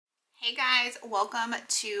Hey guys, welcome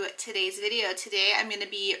to today's video. Today I'm going to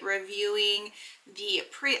be reviewing the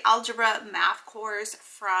pre-algebra math course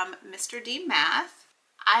from Mr. D Math.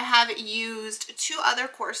 I have used two other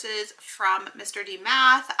courses from Mr. D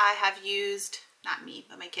Math. I have used, not me,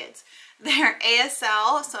 but my kids, their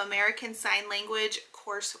ASL, so American Sign Language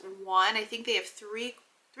Course 1. I think they have three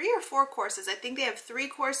or four courses. I think they have three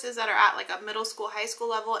courses that are at like a middle school, high school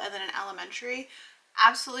level, and then an elementary.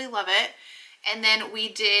 Absolutely love it. And then we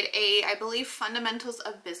did a, I believe, Fundamentals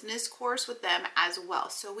of Business course with them as well.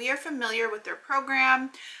 So we are familiar with their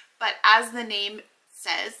program, but as the name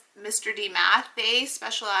says, Mr. D Math, they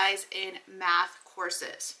specialize in math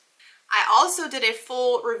courses. I also did a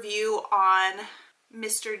full review on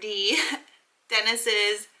Mr. D,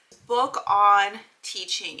 Dennis's book on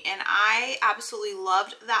teaching, and I absolutely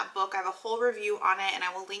loved that book. I have a whole review on it, and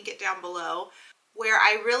I will link it down below, where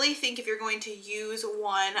I really think if you're going to use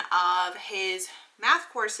one of his math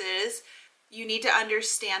courses, you need to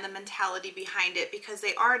understand the mentality behind it, because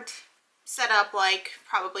they aren't set up like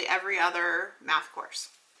probably every other math course.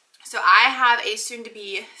 So I have a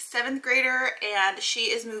soon-to-be 7th grader, and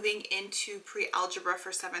she is moving into pre-algebra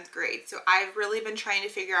for 7th grade. So I've really been trying to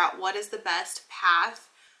figure out what is the best path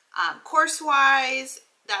course-wise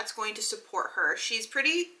that's going to support her. She's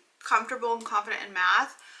pretty comfortable and confident in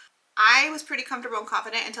math. I was pretty comfortable and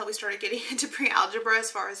confident until we started getting into pre-algebra as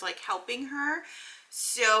far as like helping her.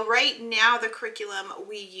 So right now the curriculum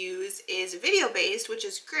we use is video-based, which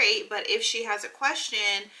is great, but if she has a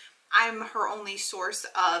question, I'm her only source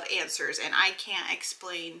of answers, and I can't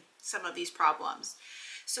explain some of these problems.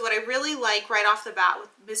 So what I really like right off the bat with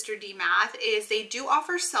Mr. D Math is they do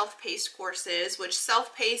offer self-paced courses, which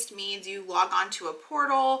self-paced means you log on to a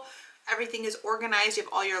portal. Everything is organized. You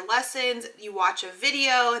have all your lessons. You watch a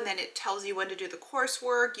video, and then it tells you when to do the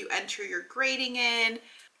coursework. You enter your grading in.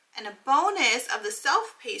 And a bonus of the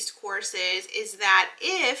self-paced courses is that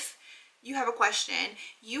if you have a question,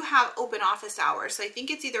 you have open office hours. So I think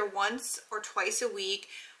it's either once or twice a week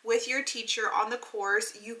with your teacher on the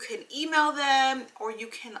course. You can email them, or you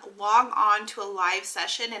can log on to a live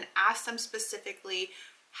session and ask them specifically,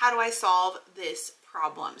 how do I solve this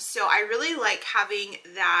problem? So I really like having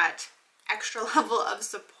that extra level of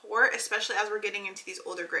support, especially as we're getting into these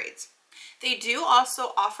older grades. They do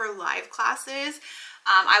also offer live classes.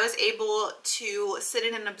 I was able to sit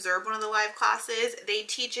in and observe one of the live classes. They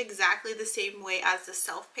teach exactly the same way as the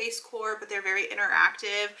self-paced course, but they're very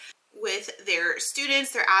interactive with their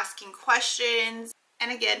students. They're asking questions.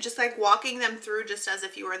 And again, just like walking them through just as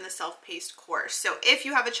if you were in the self-paced course. So if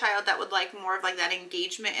you have a child that would like more of like that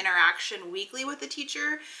engagement interaction weekly with the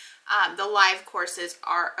teacher, the live courses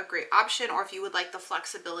are a great option. Or if you would like the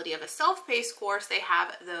flexibility of a self-paced course, they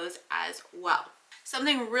have those as well.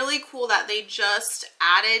 Something really cool that they just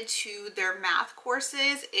added to their math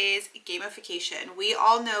courses is gamification. We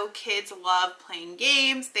all know kids love playing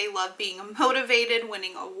games. They love being motivated,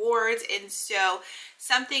 winning awards. And so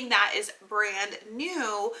something that is brand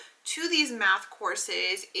new to these math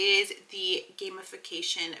courses is the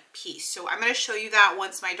gamification piece. So I'm going to show you that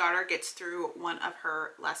once my daughter gets through one of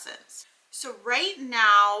her lessons. So right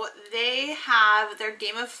now they have their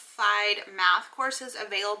gamified math courses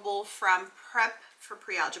available from Prep for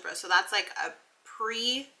Pre-Algebra. So that's like a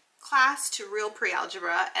pre-class to real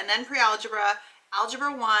pre-algebra, and then pre-algebra,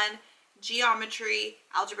 algebra 1, geometry,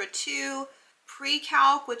 algebra 2,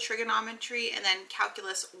 pre-calc with trigonometry, and then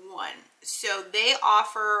calculus 1. So they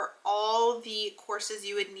offer all the courses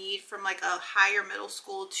you would need from like a higher middle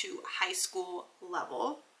school to high school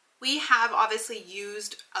level. We have obviously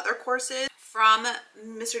used other courses from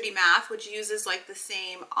Mr. D Math, which uses like the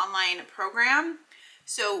same online program.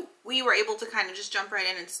 So we were able to kind of just jump right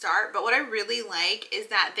in and start. But what I really like is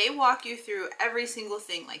that they walk you through every single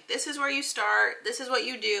thing. Like, this is where you start, this is what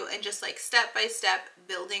you do, and just like step by step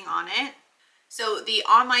building on it. So the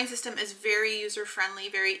online system is very user-friendly,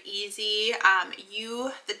 very easy.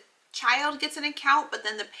 The child gets an account, but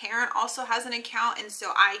then the parent also has an account, and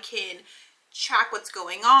so I can track what's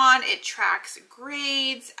going on. It tracks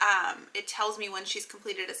grades. It tells me when she's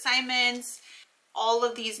completed assignments. All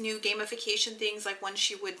of these new gamification things, like when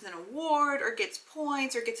she wins an award or gets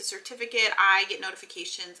points or gets a certificate, I get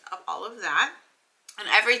notifications of all of that. And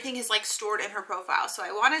everything is like stored in her profile. So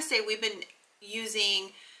I want to say we've been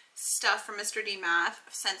using stuff from Mr. D Math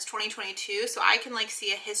since 2022. So I can like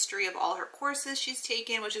see a history of all her courses she's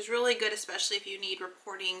taken, which is really good, especially if you need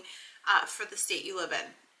reporting for the state you live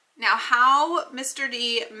in. Now, how Mr.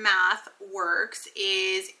 D Math works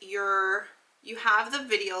is you have the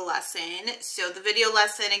video lesson. So the video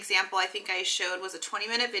lesson example I think I showed was a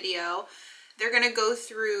 20-minute video. They're going to go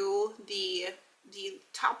through the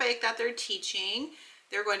topic that they're teaching.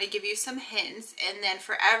 They're going to give you some hints, and then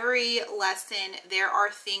for every lesson there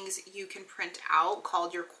are things you can print out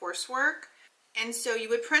called your coursework. And so you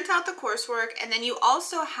would print out the coursework, and then you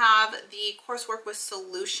also have the coursework with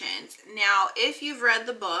solutions. Now, if you've read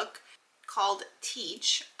the book called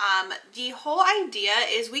Teach, the whole idea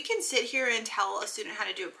is we can sit here and tell a student how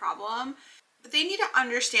to do a problem, but they need to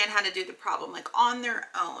understand how to do the problem like on their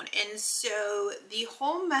own. And so the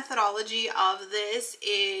whole methodology of this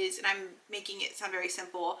is, and I'm making it sound very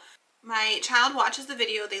simple, my child watches the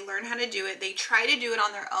video, they learn how to do it, they try to do it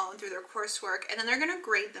on their own through their coursework, and then they're going to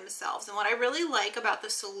grade themselves. And what I really like about the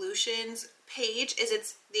solutions page is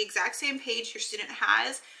it's the exact same page your student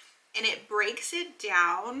has, and it breaks it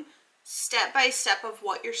down step by step of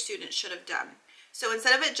what your student should have done. So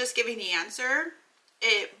instead of it just giving the answer,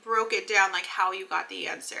 it broke it down like how you got the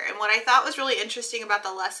answer. And what I thought was really interesting about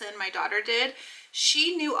the lesson my daughter did,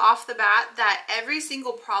 she knew off the bat that every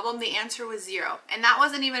single problem the answer was 0. And that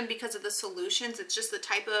wasn't even because of the solutions, it's just the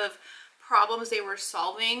type of problems they were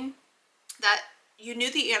solving that you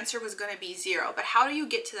knew the answer was going to be 0. But how do you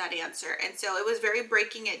get to that answer? And so it was very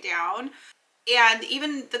breaking it down. And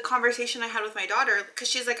even the conversation I had with my daughter, because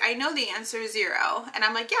she's like, I know the answer is 0. And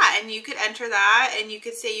I'm like, yeah, and you could enter that and you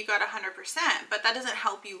could say you got 100%, but that doesn't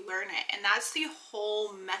help you learn it. And that's the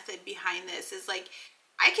whole method behind this, is like,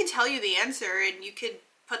 I can tell you the answer and you could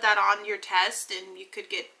put that on your test and you could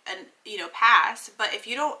get an, pass. But if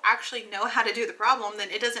you don't actually know how to do the problem, then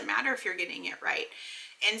it doesn't matter if you're getting it right.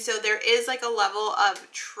 And so there is like a level of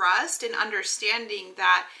trust and understanding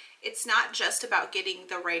that it's not just about getting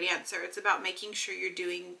the right answer. It's about making sure you're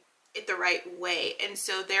doing it the right way. And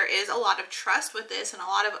so there is a lot of trust with this and a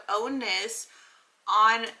lot of onus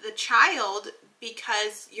on the child,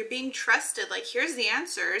 because you're being trusted. Like, here's the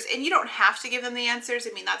answers, and you don't have to give them the answers.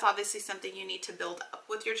 I mean, that's obviously something you need to build up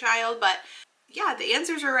with your child, but yeah, the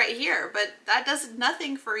answers are right here, but that does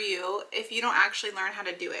nothing for you if you don't actually learn how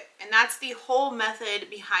to do it. And that's the whole method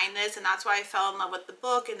behind this, and that's why I fell in love with the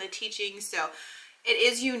book and the teaching. So it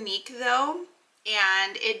is unique though,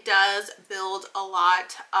 and it does build a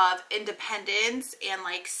lot of independence and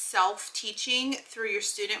like self-teaching through your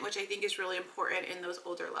student, which I think is really important in those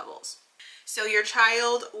older levels. So your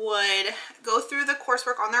child would go through the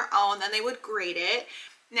coursework on their own, then they would grade it.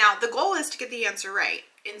 Now the goal is to get the answer right.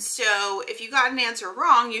 And so if you got an answer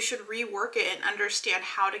wrong, you should rework it and understand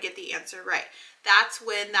how to get the answer right. That's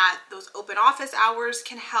when those open office hours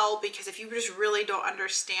can help, because if you just really don't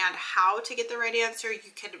understand how to get the right answer, you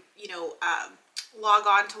could, log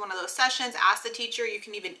on to one of those sessions, ask the teacher. You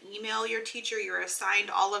can even email your teacher. You're assigned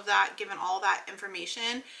all of that, given all that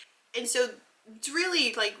information. And so it's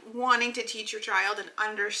really like wanting to teach your child an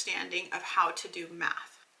understanding of how to do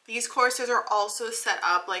math. These courses are also set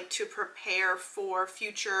up like to prepare for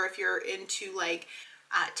future, if you're into like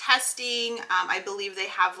testing. I believe they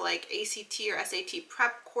have like ACT or SAT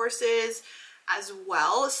prep courses as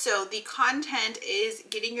well. So the content is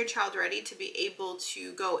getting your child ready to be able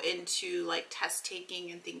to go into like test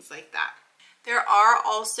taking and things like that. There are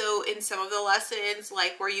also in some of the lessons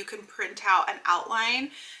like where you can print out an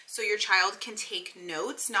outline so your child can take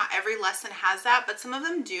notes. Not every lesson has that, but some of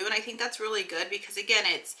them do. And I think that's really good, because again,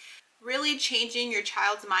 it's really changing your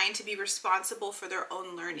child's mind to be responsible for their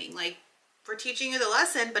own learning. Like, we're teaching you the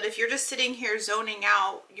lesson, but if you're just sitting here zoning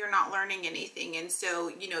out, you're not learning anything. And so,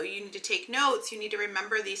 you need to take notes, you need to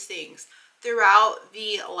remember these things. Throughout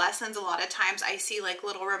the lessons, a lot of times I see like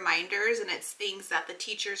little reminders, and it's things that the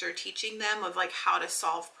teachers are teaching them of like how to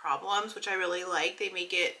solve problems, which I really like. They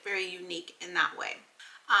make it very unique in that way.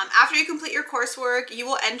 After you complete your coursework, you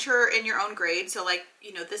will enter in your own grade. So like,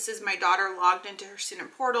 this is my daughter logged into her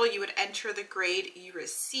student portal. You would enter the grade you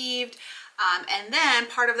received. And then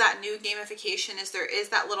part of that new gamification is there is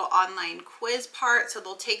that little online quiz part. So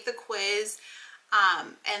they'll take the quiz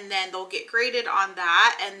and then they'll get graded on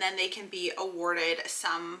that, and then they can be awarded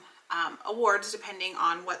some awards depending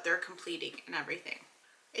on what they're completing and everything.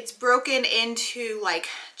 It's broken into like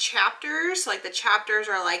chapters. Like the chapters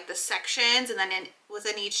are like the sections, and then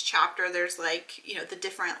within each chapter there's like, the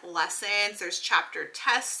different lessons. There's chapter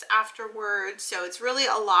tests afterwards. So it's really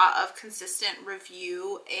a lot of consistent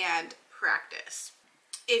review and practice.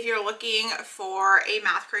 If you're looking for a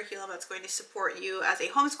math curriculum that's going to support you as a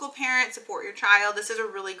homeschool parent, support your child, this is a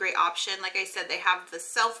really great option. Like I said, they have the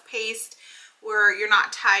self-paced where you're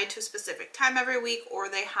not tied to a specific time every week, or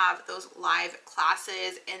they have those live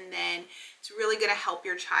classes, and then it's really going to help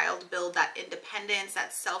your child build that independence,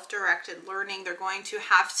 that self-directed learning. They're going to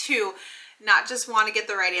have to not just want to get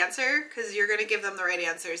the right answer, because you're going to give them the right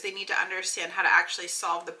answers. They need to understand how to actually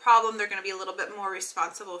solve the problem. They're going to be a little bit more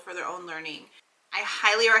responsible for their own learning. I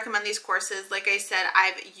highly recommend these courses. Like I said,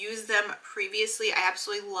 I've used them previously. I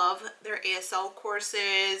absolutely love their ASL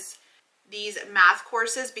courses. These math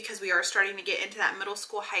courses, because we are starting to get into that middle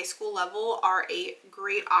school, high school level, are a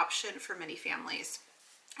great option for many families.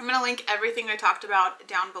 I'm going to link everything I talked about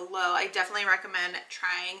down below. I definitely recommend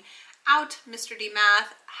trying out Mr. D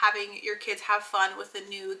Math, having your kids have fun with the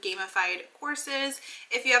new gamified courses.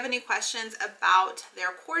 If you have any questions about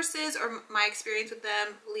their courses or my experience with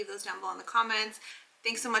them, leave those down below in the comments.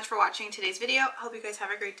 Thanks so much for watching today's video. I hope you guys have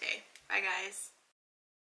a great day. Bye guys.